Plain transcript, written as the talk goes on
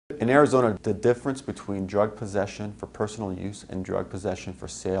In Arizona, the difference between drug possession for personal use and drug possession for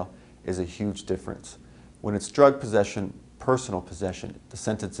sale is a huge difference. When it's drug possession, personal possession, the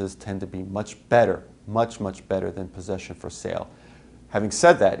sentences tend to be much better, much better than possession for sale. Having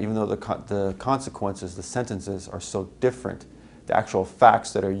said that, even though the consequences, the sentences are so different, the actual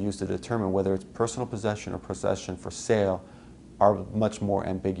facts that are used to determine whether it's personal possession or possession for sale are much more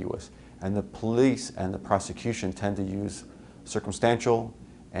ambiguous. And the police and the prosecution tend to use circumstantial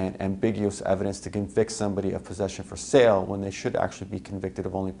and ambiguous evidence to convict somebody of possession for sale when they should actually be convicted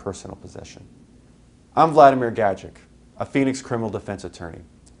of only personal possession. I'm Vladimir Gagic, a Phoenix criminal defense attorney.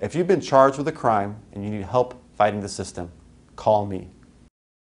 If you've been charged with a crime and you need help fighting the system, call me.